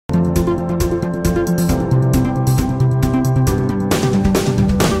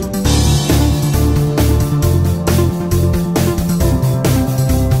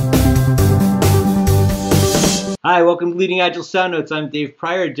Hi, welcome to Leading Agile Sound Notes. I'm Dave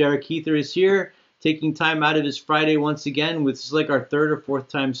Pryor. Derek Heather is here, taking time out of his Friday once again. This is like our third or fourth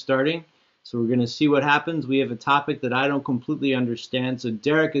time starting, so we're going to see what happens. We have a topic that I don't completely understand, so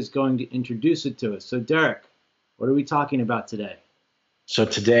Derek is going to introduce it to us. So Derek, what are we talking about today? So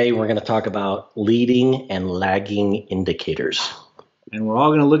today we're going to talk about leading and lagging indicators. And we're all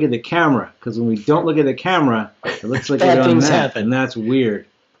going to look at the camera, because when we don't look at the camera, it looks like Bad we're things unmet, happen. and that's weird.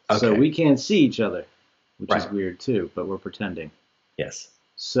 Okay. So we can't see each other, which is Right. weird too, but we're pretending. Yes.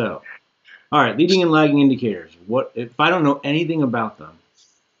 So, all right, leading and lagging indicators. What if I don't know anything about them?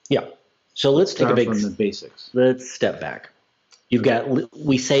 Yeah. So let's take a Start big from the basics. Let's step back. You've got,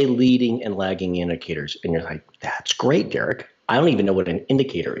 we say leading and lagging indicators, and you're like, that's great, Derek. I don't even know what an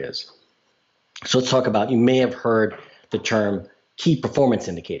indicator is. So let's talk about, you may have heard the term key performance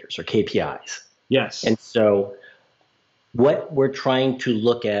indicators or KPIs. Yes. And so what we're trying to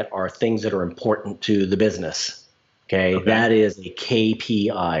look at are things that are important to the business. Okay. That is a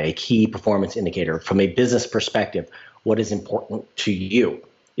KPI, a key performance indicator. From a business perspective, what is important to you?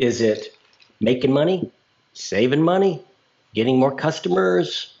 Is it making money, saving money, getting more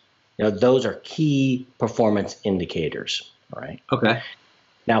customers? Those are key performance indicators. All right. Okay.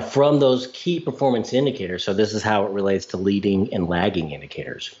 Now, from those key performance indicators, so this is how it relates to leading and lagging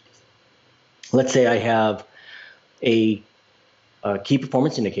indicators. Let's say I have a key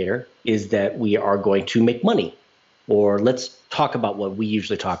performance indicator is that we are going to make money. Or let's talk about what we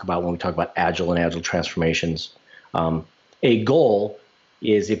usually talk about when we talk about agile and agile transformations. A goal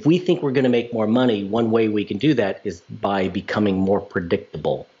is if we think we're going to make more money, one way we can do that is by becoming more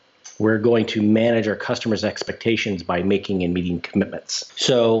predictable. We're going to manage our customers' expectations by making and meeting commitments.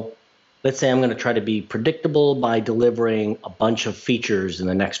 So let's say I'm going to try to be predictable by delivering a bunch of features in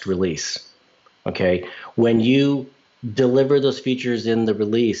the next release. Okay, when you deliver those features in the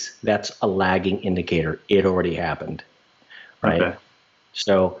release, that's a lagging indicator. It already happened, right? Okay.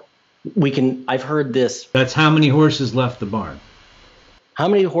 So I've heard this. That's how many horses left the barn. How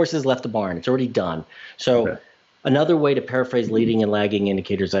many horses left the barn? It's already done. So another way to paraphrase leading and lagging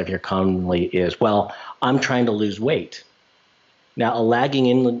indicators I've heard commonly is, well, I'm trying to lose weight. Now, a lagging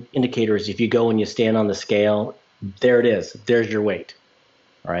indicator is if you go and you stand on the scale, there it is. There's your weight,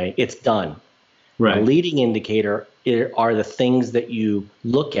 all right? It's done. Right. A leading indicator are the things that you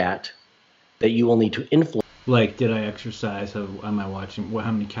look at that you will need to influence. Like, did I exercise? How am I watching?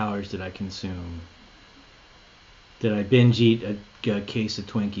 How many calories did I consume? Did I binge eat a case of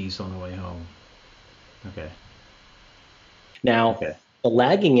Twinkies on the way home? Okay. Now, the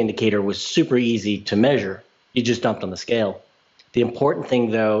lagging indicator was super easy to measure. You just dumped on the scale. The important thing,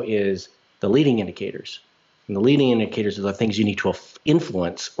 though, is the leading indicators. And the leading indicators are the things you need to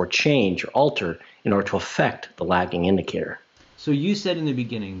influence or change or alter in order to affect the lagging indicator. So you said in the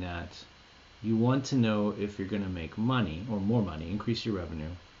beginning that you want to know if you're going to make money or more money, increase your revenue.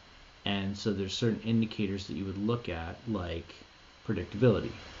 And so there's certain indicators that you would look at, like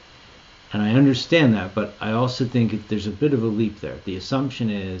predictability. And I understand that, but I also think there's a bit of a leap there. The assumption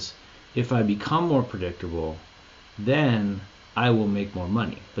is if I become more predictable, then I will make more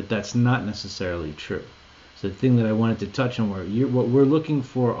money. But that's not necessarily true. So the thing that I wanted to touch on what we're looking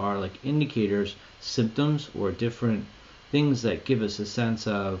for are like indicators, symptoms, or different things that give us a sense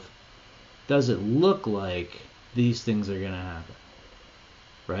of, does it look like these things are going to happen,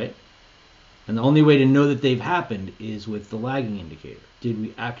 right? And the only way to know that they've happened is with the lagging indicator. Did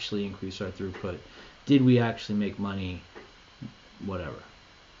we actually increase our throughput? Did we actually make money? Whatever.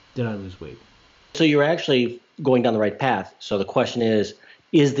 Did I lose weight? So you're actually going down the right path. So the question is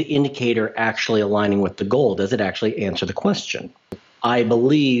the indicator actually aligning with the goal? Does it actually answer the question? I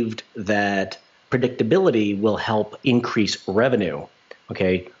believed that predictability will help increase revenue.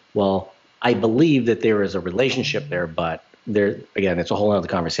 Okay, well, I believe that there is a relationship there, but again, it's a whole other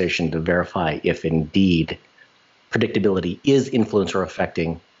conversation to verify if indeed predictability is influencing or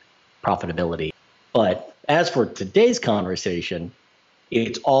affecting profitability. But as for today's conversation,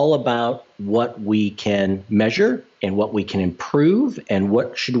 it's all about what we can measure and what we can improve and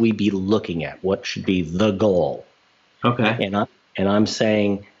what should we be looking at, what should be the goal. Okay. And I'm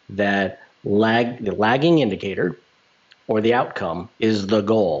saying that the lagging indicator or the outcome is the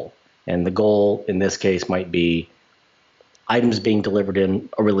goal. And the goal in this case might be items being delivered in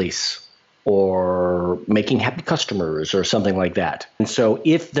a release or making happy customers or something like that. And so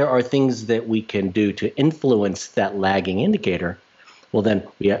if there are things that we can do to influence that lagging indicator, well, then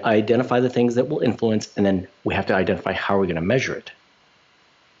we identify the things that will influence, and then we have to identify how we're going to measure it.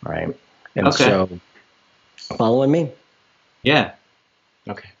 All right. And so, following me? Yeah.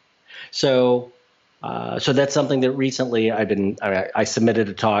 Okay. So So that's something that recently I submitted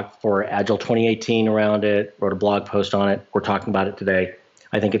a talk for Agile 2018 around it, wrote a blog post on it. We're talking about it today.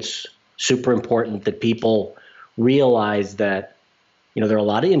 I think it's super important that people realize that, there are a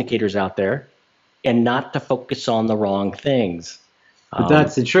lot of indicators out there and not to focus on the wrong things. But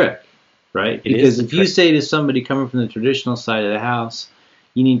that's the trick, right? Because if you say to somebody coming from the traditional side of the house,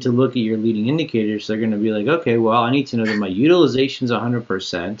 you need to look at your leading indicators, they're going to be like, okay, well, I need to know that my utilization is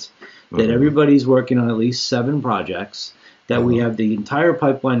 100%, that everybody's working on at least 7 projects, that we have the entire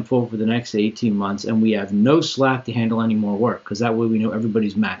pipeline full for the next 18 months, and we have no slack to handle any more work, because that way we know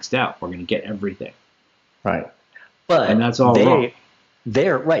everybody's maxed out. We're going to get everything. Right. And that's all wrong.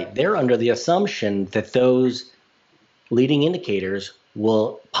 They're under the assumption that those leading indicators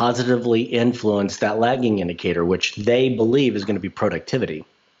will positively influence that lagging indicator, which they believe is going to be productivity.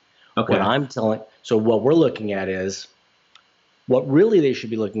 Okay. So what we're looking at is, what really they should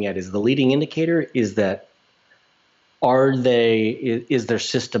be looking at is the leading indicator is that is their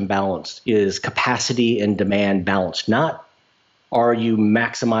system balanced? Is capacity and demand balanced? Not are you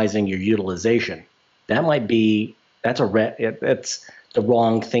maximizing your utilization? That's the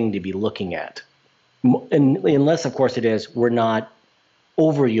wrong thing to be looking at. Unless, of course, it is we're not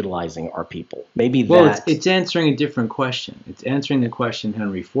overutilizing our people. It's answering a different question. It's answering the question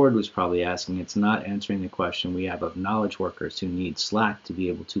Henry Ford was probably asking. It's not answering the question we have of knowledge workers who need slack to be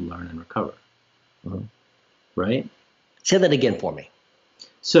able to learn and recover. Right? Say that again for me.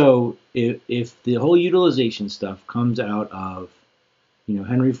 So if the whole utilization stuff comes out of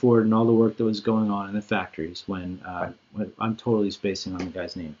Henry Ford and all the work that was going on in the factories when I'm totally spacing on the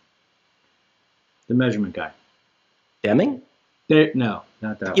guy's name. The measurement guy. Deming? No,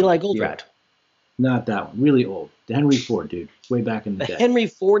 not that Eli Goldratt. Not that one. Really old. The Henry Ford dude. Way back in the day. Henry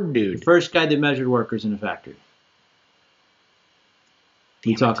Ford dude. The first guy that measured workers in a factory.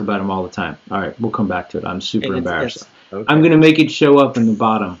 We talk about him all the time. All right, we'll come back to it. I'm super embarrassed. Okay. I'm going to make it show up in the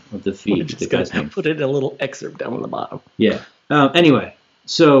bottom of the feed. The guy's name. Put it in a little excerpt down on the bottom. Yeah. Anyway,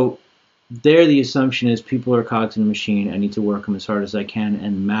 so there the assumption is people are cogs in a machine. I need to work them as hard as I can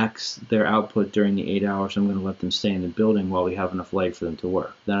and max their output during the 8 hours. I'm going to let them stay in the building while we have enough light for them to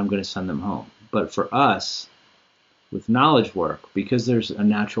work. Then I'm going to send them home. But for us, with knowledge work, because there's a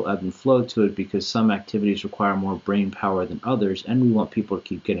natural ebb and flow to it, because some activities require more brain power than others, and we want people to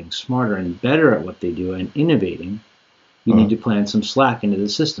keep getting smarter and better at what they do and innovating, you need to plan some slack into the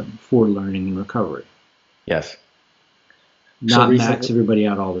system for learning and recovery. Yes. Not max everybody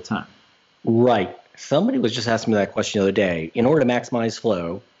out all the time. Right. Somebody was just asking me that question the other day. In order to maximize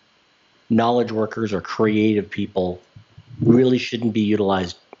flow, knowledge workers or creative people really shouldn't be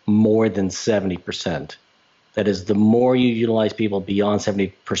utilized more than 70%. That is, the more you utilize people beyond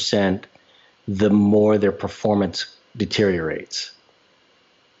 70%, the more their performance deteriorates.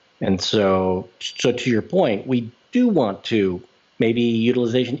 And so to your point, we do want to, maybe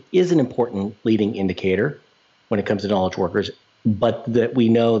utilization is an important leading indicator when it comes to knowledge workers, but that we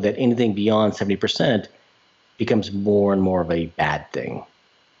know that anything beyond 70% becomes more and more of a bad thing.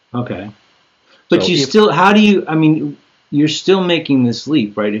 Okay. But you're still making this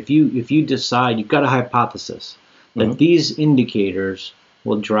leap, right? If you decide, you've got a hypothesis that these indicators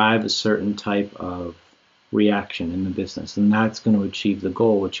will drive a certain type of reaction in the business, and that's going to achieve the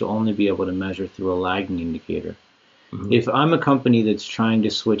goal, which you'll only be able to measure through a lagging indicator. If I'm a company that's trying to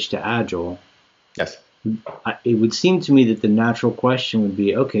switch to Agile, yes, it would seem to me that the natural question would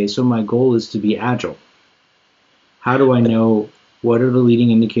be, okay, so my goal is to be Agile. How do I know? What are the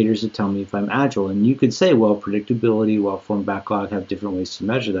leading indicators that tell me if I'm Agile? And you could say, well, predictability, well-formed backlog have different ways to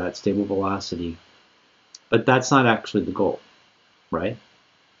measure that, stable velocity. But that's not actually the goal, right?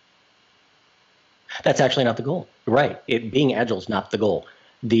 That's actually not the goal. Right. Being Agile is not the goal.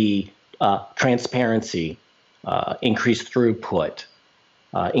 The transparency, increased throughput,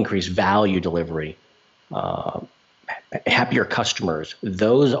 increased value delivery, happier customers,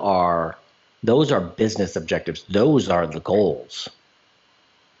 those are business objectives. Those are the goals.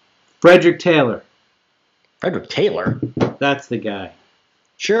 Frederick Taylor. Frederick Taylor? That's the guy.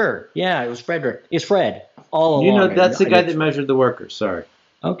 Sure. Yeah, it was Frederick. It's Fred. All along. That's the guy that measured the workers. Sorry.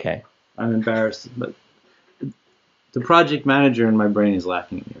 Okay. I'm embarrassed, but the project manager in my brain is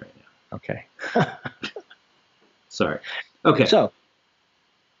laughing at me right now. Okay. Sorry. Okay.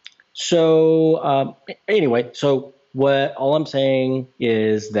 So anyway, all I'm saying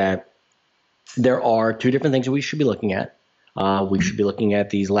is that there are 2 different things that we should be looking at. We should be looking at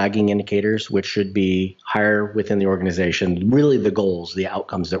these lagging indicators, which should be higher within the organization, really the goals, the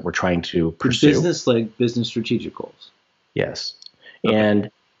outcomes that we're trying to pursue. Business strategic goals. Yes. Okay.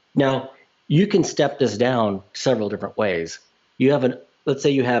 And now you can step this down several different ways. Let's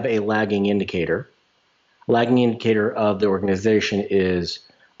say you have a lagging indicator, Lagging indicator of the organization is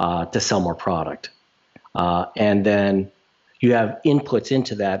to sell more product. And then you have inputs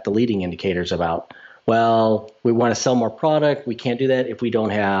into that, the leading indicators about, well, we want to sell more product. We can't do that if we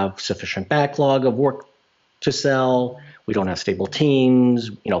don't have sufficient backlog of work to sell. We don't have stable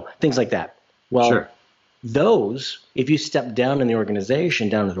teams, things like that. Well, Sure. those, if you step down in the organization,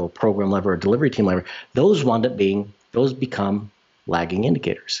 down to a program level or delivery team level, those become lagging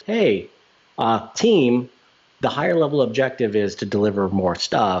indicators. Hey, team, the higher level objective is to deliver more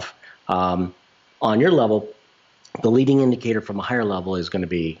stuff. On your level, the leading indicator from a higher level is going to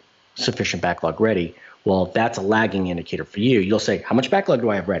be sufficient backlog ready. Well, that's a lagging indicator for you. You'll say, how much backlog do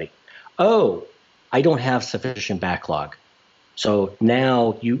I have ready? Oh, I don't have sufficient backlog. So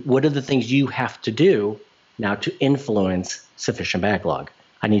now what are the things you have to do now to influence sufficient backlog?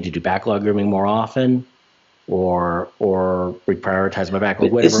 I need to do backlog grooming more often, or reprioritize my backlog,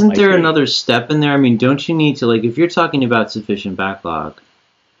 But whatever it isn't might there be. another step in there? I mean, don't you need to, like, if you're talking about sufficient backlog,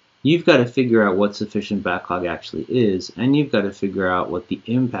 you've got to figure out what sufficient backlog actually is, and you've got to figure out what the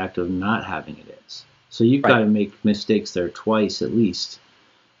impact of not having it is. So you've got Right. to make mistakes there twice at least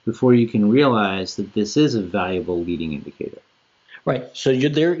before you can realize that this is a valuable leading indicator. Right. So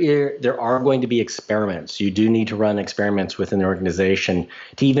there are going to be experiments. You do need to run experiments within the organization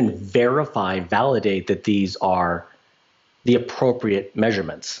to even validate that these are the appropriate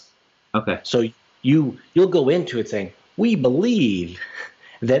measurements. Okay. So you'll go into it saying, we believe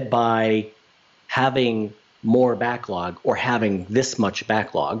that by having more backlog or having this much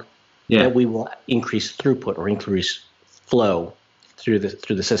backlog, Yeah. that we will increase throughput or increase flow through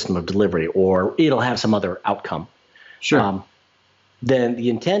the system of delivery, or it'll have some other outcome. Sure. Then the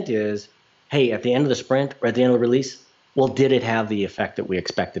intent is, hey, at the end of the sprint or at the end of the release, well, did it have the effect that we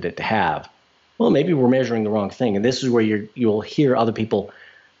expected it to have? Well, maybe we're measuring the wrong thing. And this is where you'll hear other people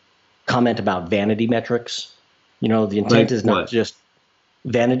comment about vanity metrics. The intent Like is not what? just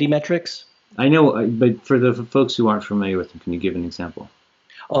vanity metrics. I know, but for the folks who aren't familiar with them, can you give an example?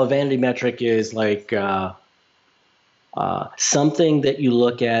 A vanity metric is like something that you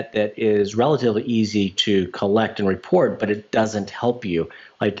look at that is relatively easy to collect and report, but it doesn't help you.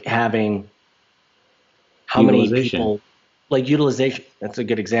 Like having how many Utilization. people, like utilization. That's a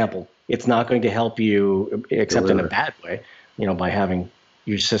good example. It's not going to help you, except in a Deliver. bad way, by having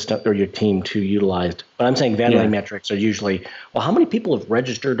your system or your team too utilized. But I'm saying vanity Yeah. metrics are usually, well, how many people have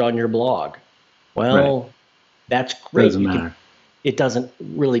registered on your blog? Right. Well, that's great. Doesn't You can. matter. It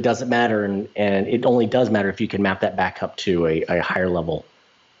doesn't matter, and it only does matter if you can map that back up to a higher level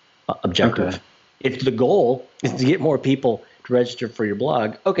Okay. objective. If the goal is to get more people to register for your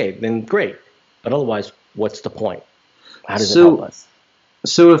blog, okay, then great. But otherwise, what's the point? How does it help So us?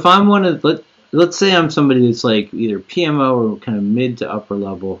 So if I'm one of let's say I'm somebody that's like either PMO or kind of mid to upper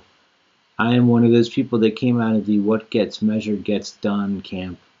level, I am one of those people that came out of the what gets measured gets done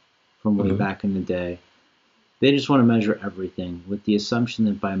camp from way Mhm. back in the day. They just want to measure everything with the assumption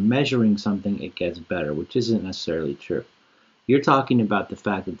that by measuring something it gets better, which isn't necessarily true. You're talking about the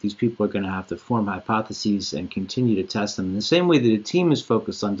fact that these people are going to have to form hypotheses and continue to test them in the same way that a team is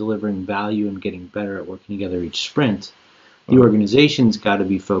focused on delivering value and getting better at working together each sprint. The Mhm. organization's got to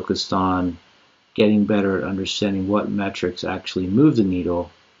be focused on getting better at understanding what metrics actually move the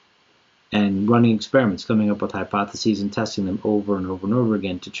needle and running experiments, coming up with hypotheses and testing them over and over and over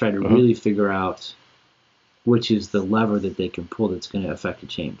again to try to Mhm. really figure out which is the lever that they can pull that's going to affect a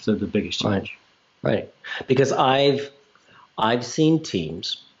change. So the biggest Right, change. right. Because I've seen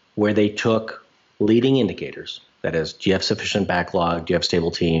teams where they took leading indicators. That is, do you have sufficient backlog? Do you have stable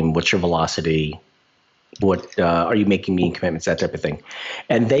team? What's your velocity? What are you making meeting commitments? That type of thing,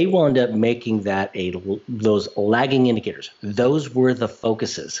 and they wound up making that those lagging indicators. Those were the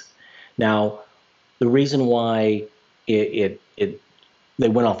focuses. Now, the reason why they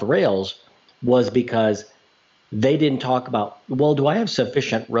went off the rails was because they didn't talk about, well, do I have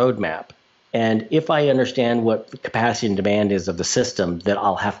sufficient roadmap? And if I understand what the capacity and demand is of the system, that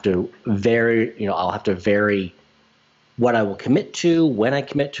I'll have to vary what I will commit to, when I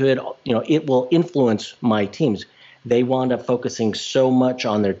commit to it. It will influence my teams. They wound up focusing so much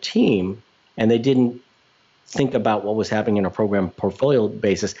on their team, and they didn't think about what was happening in a program portfolio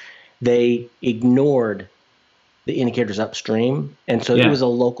basis. They ignored the indicators upstream, and so it Yeah. was a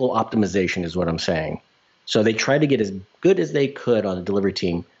local optimization, is what I'm saying. So they tried to get as good as they could on the delivery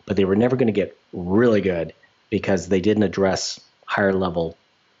team, but they were never going to get really good because they didn't address higher level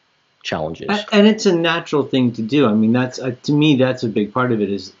challenges. And it's a natural thing to do. I mean, that's to me, that's a big part of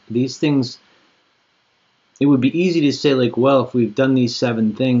it. Is these things. It would be easy to say like, well, if we've done these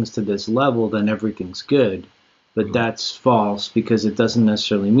 7 things to this level, then everything's good. But that's false because it doesn't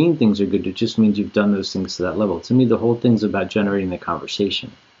necessarily mean things are good. It just means you've done those things to that level. To me, the whole thing's about generating the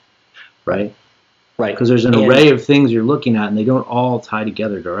conversation, right? Right. Because there's an array of things you're looking at, and they don't all tie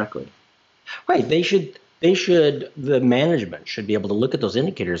together directly. Right. The management should be able to look at those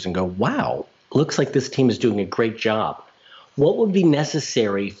indicators and go, wow, looks like this team is doing a great job. What would be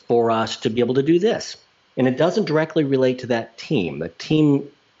necessary for us to be able to do this? And it doesn't directly relate to that team. The team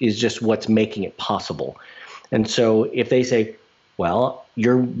is just what's making it possible. And so if they say, well,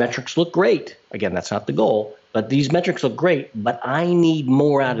 your metrics look great, again, that's not the goal, but these metrics look great, but I need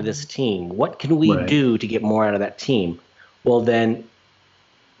more out of this team. What can we do to get more out of that team? Well, then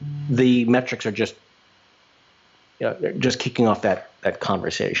the metrics are just kicking off that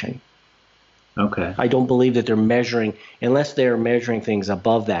conversation. Okay. I don't believe that they're measuring, unless they're measuring things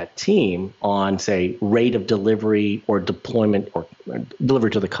above that team on, say, rate of delivery or deployment or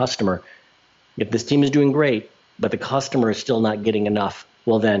delivery to the customer. If this team is doing great, but the customer is still not getting enough,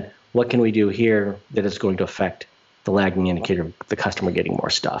 well then, what can we do here that is going to affect the lagging indicator of the customer getting more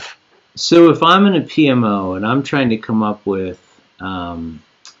stuff? So if I'm in a PMO and I'm trying to come up with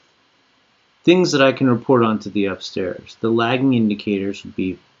things that I can report onto the upstairs, the lagging indicators would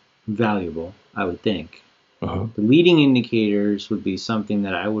be valuable, I would think. The leading indicators would be something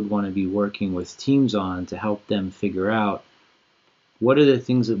that I would want to be working with teams on to help them figure out what are the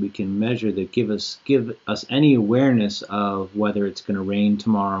things that we can measure that give us any awareness of whether it's going to rain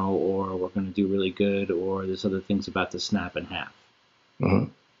tomorrow or we're going to do really good or there's other things about to snap in half.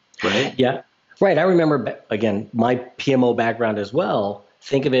 Right? Yeah. Right. I remember, again, my PMO background as well.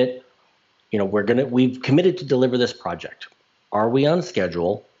 Think of it, we've committed to deliver this project. Are we on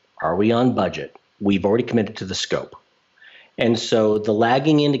schedule? Are we on budget? We've already committed to the scope. And so the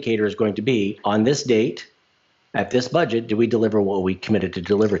lagging indicator is going to be on this date, at this budget, do we deliver what we committed to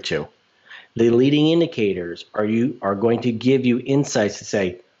deliver to? The leading indicators are going to give you insights to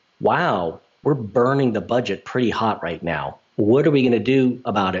say, wow, we're burning the budget pretty hot right now. What are we going to do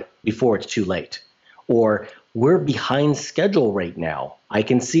about it before it's too late? Or we're behind schedule right now. I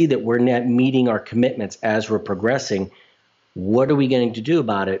can see that we're not meeting our commitments as we're progressing. What are we going to do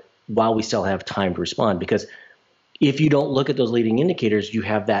about it while we still have time to respond? Because if you don't look at those leading indicators, you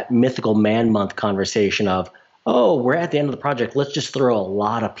have that mythical man-month conversation of, oh, we're at the end of the project. Let's just throw a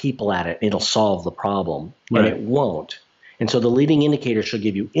lot of people at it. It'll solve the problem. Right. And it won't. And so the leading indicators should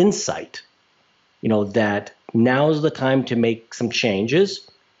give you insight, that now's the time to make some changes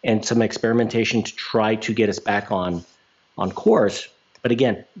and some experimentation to try to get us back on course. But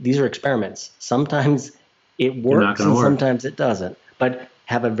again, these are experiments. Sometimes it works and sometimes it doesn't. But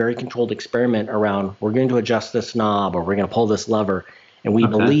have a very controlled experiment around, we're going to adjust this knob or we're going to pull this lever, and we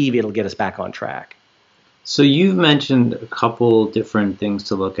believe it'll get us back on track. So you've mentioned a couple different things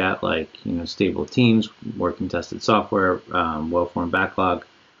to look at, like stable teams, working tested software, well-formed backlog.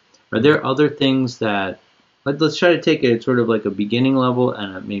 Are there other things that let's try to take it sort of like a beginning level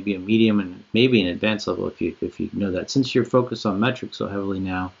and maybe a medium and maybe an advanced level if you know that, since you're focused on metrics so heavily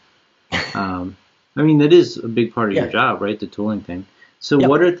now. That is a big part of your job, right? The tooling thing. So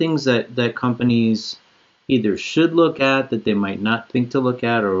what are things that companies either should look at that they might not think to look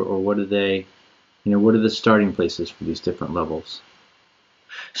at, or what are they? What are the starting places for these different levels?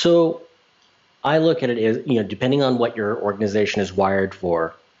 So I look at it as, depending on what your organization is wired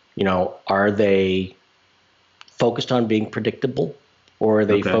for, are they focused on being predictable, or are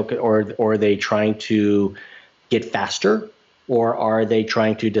they or are they trying to get faster, or are they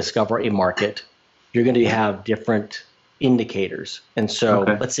trying to discover a market? You're going to have different indicators. And so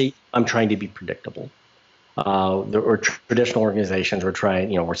let's say I'm trying to be predictable. Or traditional organizations are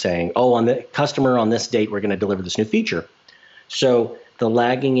we're saying, oh, on the customer on this date, we're going to deliver this new feature. So the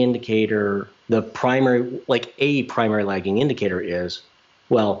lagging indicator, a primary lagging indicator is,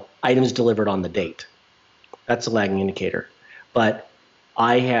 well, items delivered on the date. That's a lagging indicator. But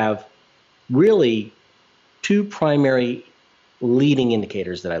I have really two primary leading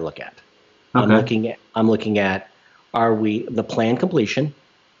indicators that I look at. I'm looking at the plan completion,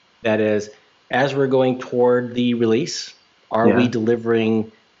 that is, as we're going toward the release, are we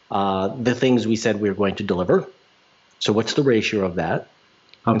delivering the things we said we were going to deliver? So what's the ratio of that?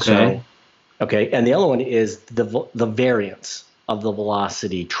 And the other one is the variance of the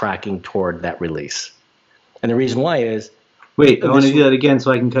velocity tracking toward that release. And the reason why is... Wait, I want to do that again so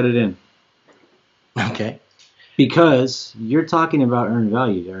I can cut it in. Okay. Because you're talking about earned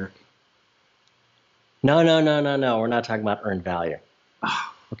value, Derek. No. We're not talking about earned value.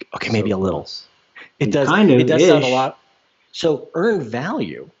 Okay, maybe a little. It does sound a lot. So earned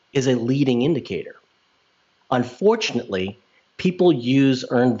value is a leading indicator. Unfortunately, people use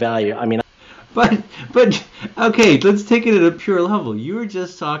earned value. but okay, let's take it at a pure level. You were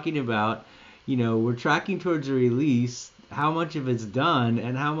just talking about, we're tracking towards a release, how much of it's done,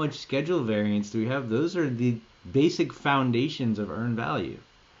 and how much schedule variance do we have. Those are the basic foundations of earned value.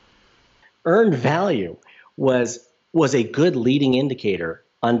 Earned value was a good leading indicator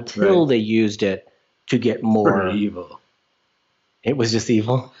until they used it to get more evil. It was just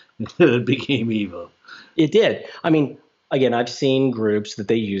evil. It became evil. It did. I mean, again, I've seen groups that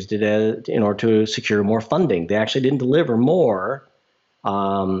they used it in order to secure more funding. They actually didn't deliver more.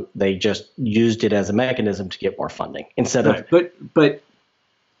 They just used it as a mechanism to get more funding instead of. But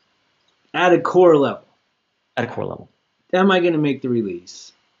at a core level. At a core level. Am I going to make the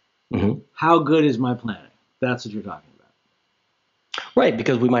release? Mm-hmm. How good is my planning? That's what you're talking about. Right,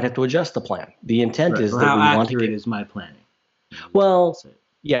 because we might have to adjust the plan. The intent is that we want to. How accurate is my planning? Well,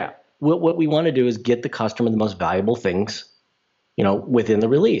 yeah. What we want to do is get the customer the most valuable things, within the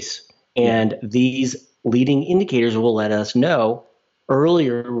release. And these leading indicators will let us know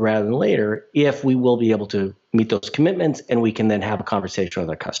earlier rather than later if we will be able to meet those commitments, and we can then have a conversation with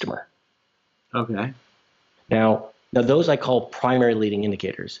our customer. Okay. Now those I call primary leading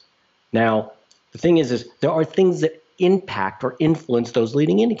indicators. Now, the thing is there are things that impact or influence those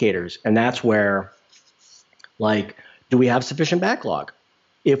leading indicators. And that's where, do we have sufficient backlog?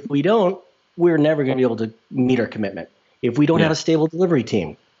 If we don't, we're never going to be able to meet our commitment. If we don't have a stable delivery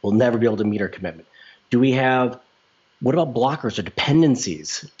team, we'll never be able to meet our commitment. What about blockers or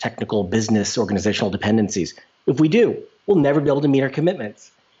dependencies, technical, business, organizational dependencies? If we do, we'll never be able to meet our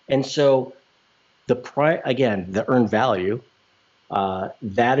commitments. And so the earned value,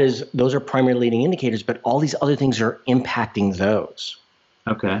 those are primary leading indicators, but all these other things are impacting those.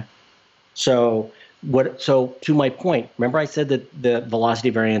 Okay. So to my point, remember I said that the velocity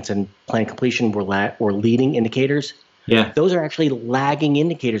variance and plan completion were leading indicators? Yeah. Those are actually lagging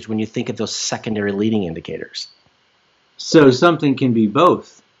indicators when you think of those secondary leading indicators. So something can be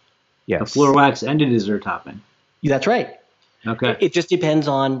both. Yes. A floor wax and a dessert topping. That's right. Okay. It just depends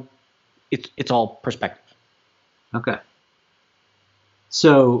on, it's all perspective. Okay.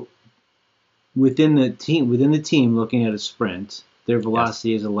 So within the team looking at a sprint, their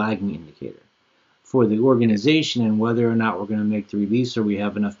velocity is a lagging indicator. For the organization and whether or not we're going to make the release or we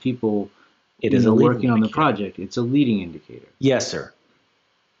have enough people working on the project, it's a leading indicator. Yes, sir.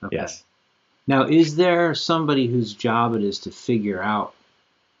 Okay. Yes. Now, is there somebody whose job it is to figure out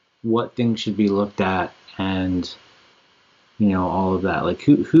what things should be looked at and all of that? Like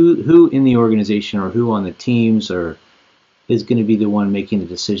who in the organization or who on the teams or is going to be the one making the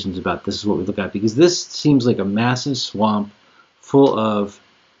decisions about this is what we look at? Because this seems like a massive swamp full of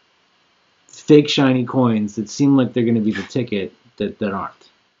fake shiny coins that seem like they're going to be the ticket that aren't.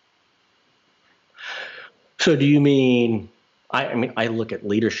 So do you mean, I look at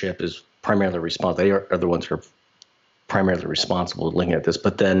leadership as primarily responsible. They are the ones who are primarily responsible looking at this,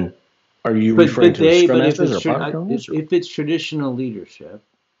 but then are you referring to Scrum Masters or product owners? If it's traditional leadership,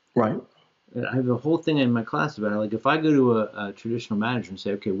 right? I have a whole thing in my class about it. Like if I go to a traditional manager and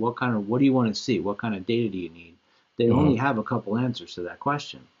say, okay, what do you want to see? What kind of data do you need? They only have a couple answers to that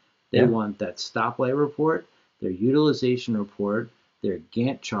question. They want that stoplight report, their utilization report, their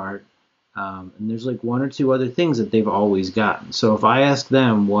Gantt chart, and there's like one or two other things that they've always gotten. So if I ask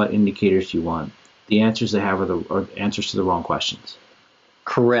them what indicators do you want, the answers they have are answers to the wrong questions.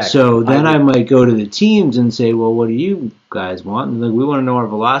 Correct. So then I might go to the teams and say, well, what do you guys want? And like, we want to know our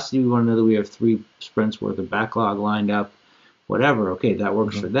velocity. We want to know that we have 3 sprints worth of backlog lined up, whatever. Okay, that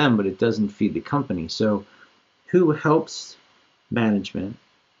works for them, but it doesn't feed the company. So who helps management?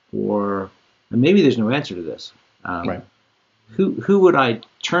 And maybe there's no answer to this. Right. Who would I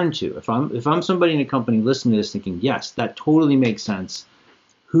turn to if I'm somebody in a company listening to this thinking, yes, that totally makes sense.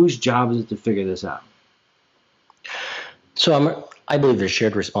 Whose job is it to figure this out? So I believe there's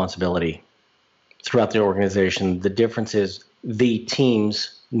shared responsibility throughout the organization. The difference is the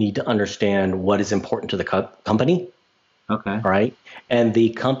teams need to understand what is important to the company. Okay. Right, and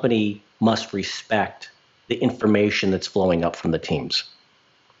the company must respect the information that's flowing up from the teams.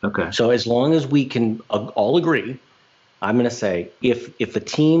 Okay. So as long as we can all agree, I'm going to say if the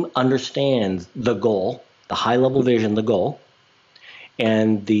team understands the goal, the high level vision, the goal,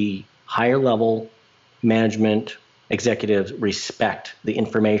 and the higher level management executives respect the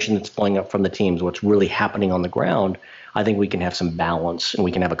information that's flowing up from the teams, what's really happening on the ground, I think we can have some balance and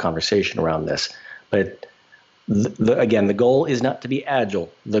we can have a conversation around this. But again, the goal is not to be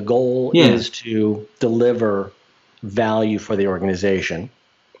agile. The goal is to deliver value for the organization,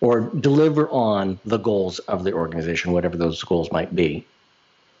 or deliver on the goals of the organization, whatever those goals might be.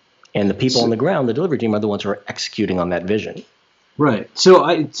 And the people on the ground, the delivery team, are the ones who are executing on that vision. Right. So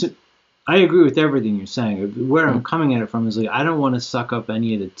I agree with everything you're saying. Where I'm coming at it from is like I don't want to suck up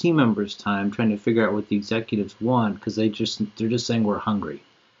any of the team members' time trying to figure out what the executives want because they're just saying we're hungry.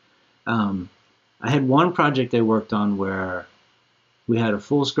 Um, I had one project I worked on where we had a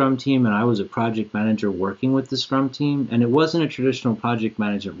full Scrum team and I was a project manager working with the Scrum team, and it wasn't a traditional project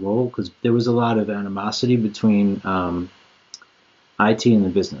management role because there was a lot of animosity between IT and the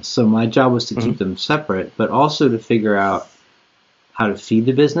business. So my job was to keep them separate, but also to figure out how to feed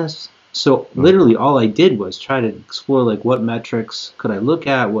the business. So literally all I did was try to explore like what metrics could I look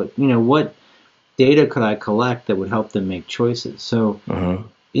at, what data could I collect that would help them make choices. So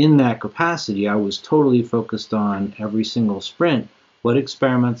in that capacity, I was totally focused on every single sprint. What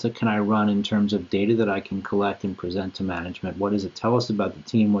experiments can I run in terms of data that I can collect and present to management? What does it tell us about the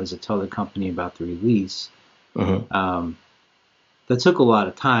team? What does it tell the company about the release? That took a lot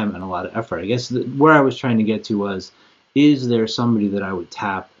of time and a lot of effort. I guess where I was trying to get to was, is there somebody that I would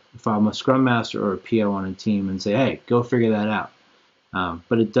tap if I'm a Scrum Master or a PO on a team and say, hey, go figure that out?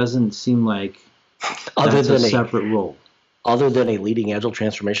 But it doesn't seem like that's a separate role. Other than a leading agile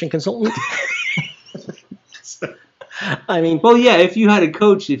transformation consultant? I mean, well, yeah, if you had a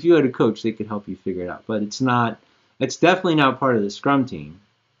coach, they could help you figure it out. But it's definitely not part of the Scrum team.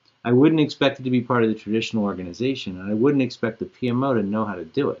 I wouldn't expect it to be part of the traditional organization, and I wouldn't expect the PMO to know how to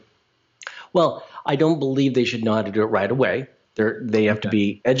do it. Well, I don't believe they should know how to do it right away. They have to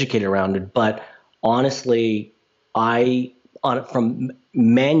be educated around it. But honestly, from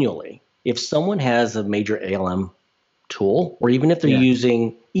manually, if someone has a major ALM tool, or even if they're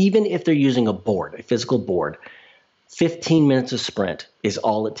using a board, a physical board, 15 minutes a sprint is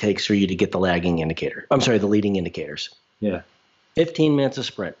all it takes for you to get the lagging indicator. I'm sorry, the leading indicators. Yeah. 15 minutes a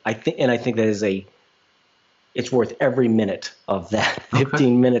sprint. I think that it's worth every minute of that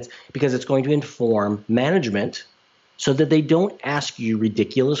 15 minutes because it's going to inform management so that they don't ask you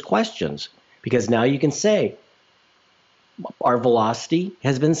ridiculous questions. Because now you can say, our velocity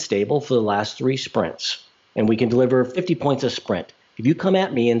has been stable for the last 3 sprints, and we can deliver 50 points a sprint. If you come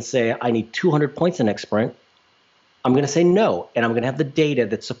at me and say, I need 200 points the next sprint, I'm going to say no, and I'm going to have the data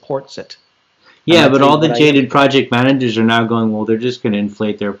that supports it. Yeah, but all the jaded project managers are now going, well, they're just going to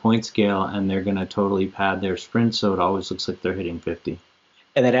inflate their point scale and they're going to totally pad their sprint so it always looks like they're hitting 50.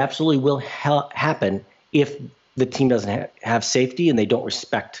 And that absolutely will happen if the team doesn't have safety and they don't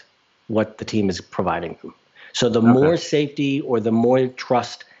respect what the team is providing them. So the more safety or the more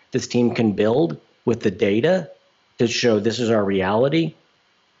trust this team can build with the data to show this is our reality,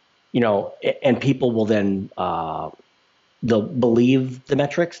 and people will then they'll believe the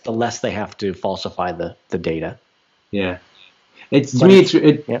metrics, the less they have to falsify the data. Yeah. It's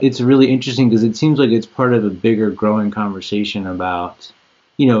really interesting because it seems like it's part of a bigger growing conversation about,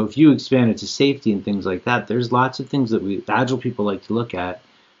 if you expand it to safety and things like that, there's lots of things that Agile people like to look at.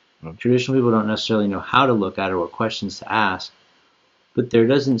 Traditional people don't necessarily know how to look at or what questions to ask, but there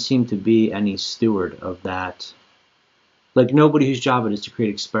doesn't seem to be any steward of that. Like nobody whose job it is to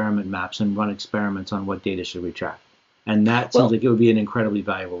create experiment maps and run experiments on what data should we track. And that seems like it would be an incredibly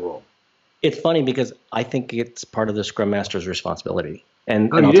valuable role. It's funny because I think it's part of the Scrum Master's responsibility.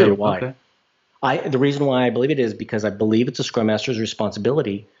 And I'll tell you why. Okay. The reason why I believe it is because I believe it's a Scrum Master's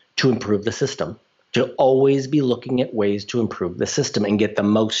responsibility to improve the system, to always be looking at ways to improve the system and get the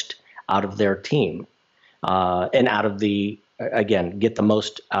most out of their team and get the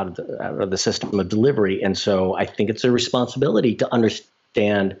most out of the system of delivery. And so I think it's a responsibility to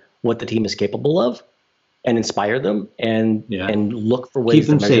understand what the team is capable of and inspire them and look for ways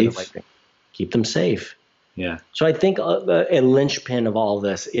to measure the right thing. Keep them safe. Yeah. So I think a linchpin of all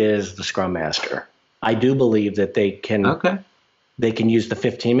this is the Scrum Master. I do believe that they can use the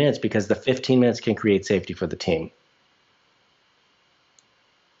 15 minutes because the 15 minutes can create safety for the team.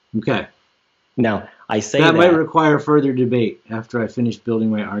 Okay. Now, I say that might require further debate after I finish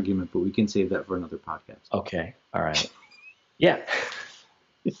building my argument, but we can save that for another podcast. Okay. All right. Yeah.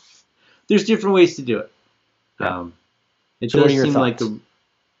 There's different ways to do it. Yeah. It does seem like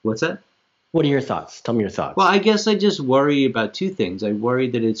what's that? What are your thoughts? Tell me your thoughts. Well, I guess I just worry about 2 things. I worry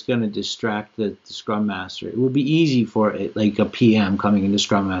that it's going to distract the Scrum Master. It would be easy for it, like a PM coming into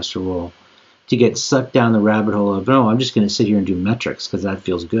Scrum Master role, to get sucked down the rabbit hole of, no, I'm just going to sit here and do metrics because that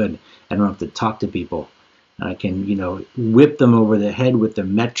feels good. I don't have to talk to people. And I can, whip them over the head with the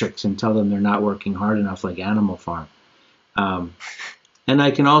metrics and tell them they're not working hard enough like Animal Farm. And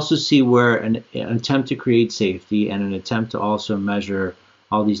I can also see where an attempt to create safety and an attempt to also measure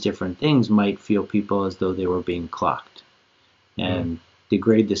all these different things might feel people as though they were being clocked and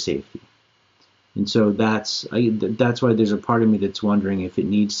degrade the safety. And so that's why there's a part of me that's wondering if it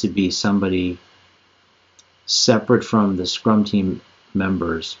needs to be somebody separate from the Scrum team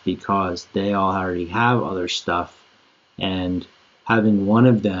members because they all already have other stuff, and having one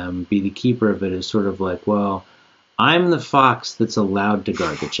of them be the keeper of it is sort of like, well, I'm the fox that's allowed to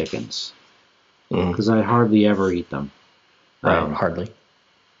guard the chickens because I hardly ever eat them. Right, hardly.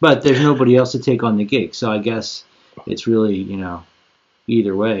 But there's nobody else to take on the gig, so I guess it's really,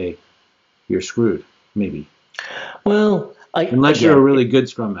 either way, you're screwed, maybe. Well, unless you're a really good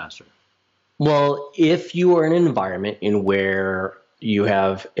Scrum Master. Well, if you are in an environment in where you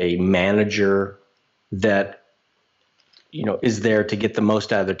have a manager that is there to get the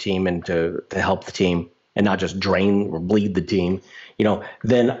most out of the team and to help the team and not just drain or bleed the team,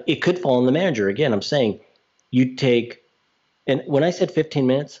 then it could fall on the manager. Again, I'm saying you take, and when I said 15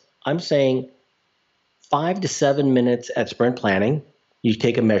 minutes, I'm saying 5 to 7 minutes at sprint planning, you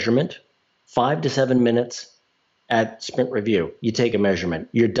take a measurement, 5 to 7 minutes at sprint review, you take a measurement,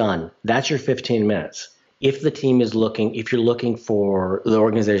 you're done. That's your 15 minutes. If the team is looking, if you're looking for, the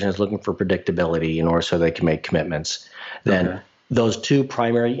organization is looking for predictability in order so they can make commitments, then those two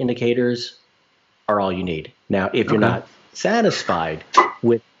primary indicators are all you need. Now, if you're not satisfied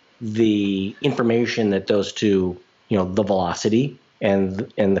with the information that those two, the velocity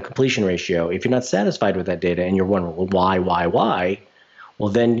and the completion ratio, if you're not satisfied with that data and you're wondering, well, why, well,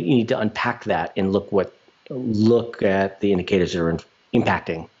 then you need to unpack that and look at the indicators that are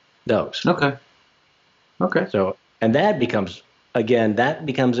impacting those. Okay. So, and that becomes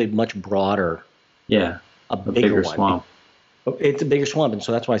a much broader, a bigger one. Swamp. It's a bigger swamp, and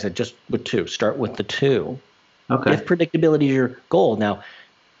so that's why I said just with two. Start with the two. Okay. If predictability is your goal, now,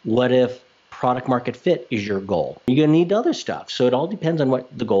 what if product market fit is your goal? You're going to need other stuff. So it all depends on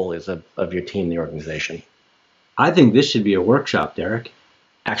what the goal is of your team, the organization. I think this should be a workshop, Derek.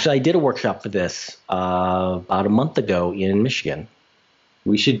 Actually, I did a workshop for this about a month ago in Michigan.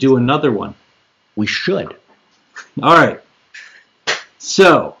 We should do another one. We should. All right.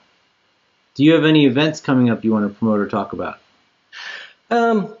 So, do you have any events coming up you want to promote or talk about?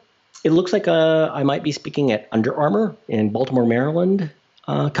 It looks like I might be speaking at Under Armour in Baltimore, Maryland,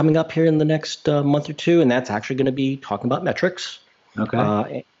 coming up here in the next month or two, and that's actually going to be talking about metrics.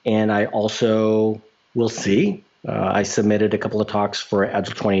 Okay. And I also will see. I submitted a couple of talks for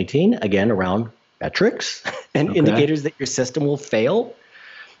Agile 2018, again, around metrics and indicators that your system will fail.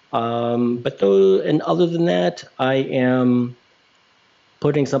 But other than that, I am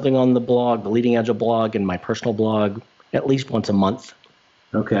putting something on the blog, the Leading Agile blog, and my personal blog at least once a month.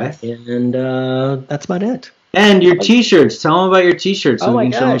 Okay. And that's about it. And your T-shirts. Tell them about your T-shirts so we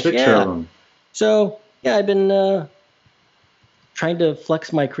can show them a picture of them. So, I've been trying to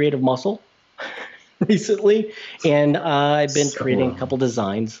flex my creative muscle recently, and I've been creating a couple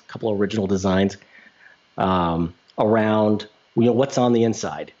original designs around what's on the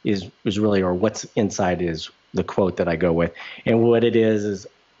inside is really, or what's inside is the quote that I go with. And what it is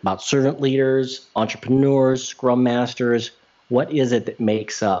about servant leaders, entrepreneurs, scrum masters. What is it that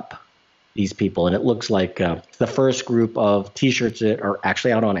makes up these people? And it looks like the first group of T-shirts that are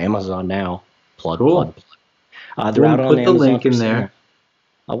actually out on Amazon now. Plug. They're out on Amazon. Put the link in there.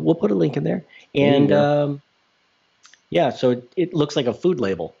 We'll put a link in there. And so it looks like a food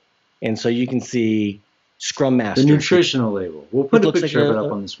label. And so you can see Scrum Master. The nutritional label. We'll put a picture of it up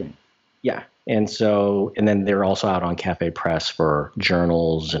on the screen. Yeah. And then they're also out on Cafe Press for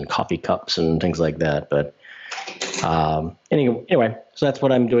journals and coffee cups and things like that. But anyway, so that's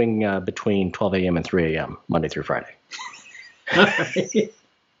what I'm doing between 12 a.m. and 3 a.m. Monday through Friday.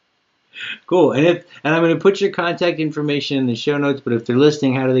 Cool. And I'm going to put your contact information in the show notes, but if they're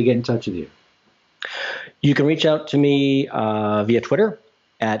listening, how do they get in touch with you? You can reach out to me via Twitter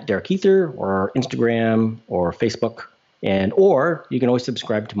at Derek Ether, or Instagram or Facebook, or you can always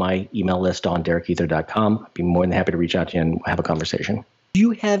subscribe to my email list on derekether.com. I'd be more than happy to reach out to you and have a conversation. Do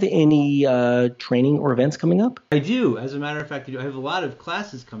you have any training or events coming up? I do. As a matter of fact, I do. I have a lot of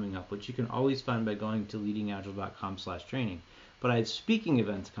classes coming up, which you can always find by going to leadingagile.com/training. But I have speaking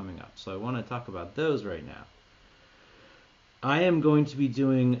events coming up, so I want to talk about those right now. I am going to be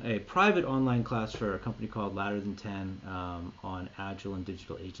doing a private online class for a company called Louder Than 10 on Agile and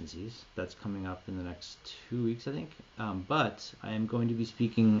digital agencies. That's coming up in the next 2 weeks, I think. But I am going to be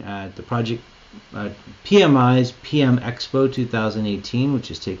speaking at the project PMI's PM Expo 2018, which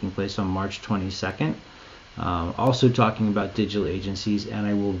is taking place on March 22nd. Also talking about digital agencies, and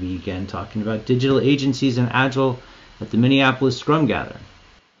I will be again talking about digital agencies and Agile at the Minneapolis Scrum Gathering.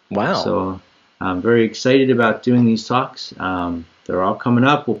 Wow. So I'm very excited about doing these talks. They're all coming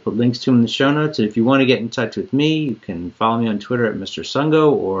up. We'll put links to them in the show notes. And if you want to get in touch with me, you can follow me on Twitter at Mr.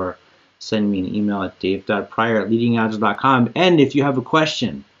 Sungo, or send me an email at dave.pryor@leadingagile.com. And if you have a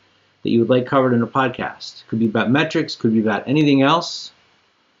question that you would like covered in a podcast. Could be about metrics, could be about anything else.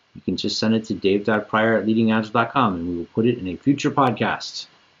 You can just send it to dave.pryor@leadingagile.com and we will put it in a future podcast.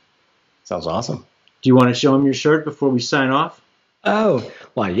 Sounds awesome. Do you want to show him your shirt before we sign off? Oh,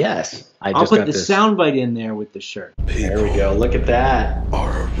 why, yes. I'll put the soundbite in there with the shirt. There we go. Look at that.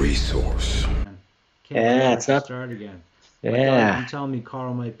 Are a resource. Yeah, it's not. Start again. Yeah. I'm telling me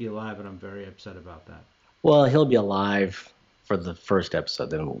Carl might be alive, and I'm very upset about that. Well, he'll be alive for the first episode,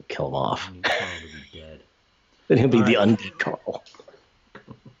 then we'll kill him off. I need Carl to be dead. Then he'll be the undead Carl.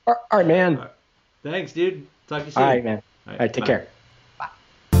 All right, man. All right. Thanks, dude. Talk to you soon. All right, man. All right, take care.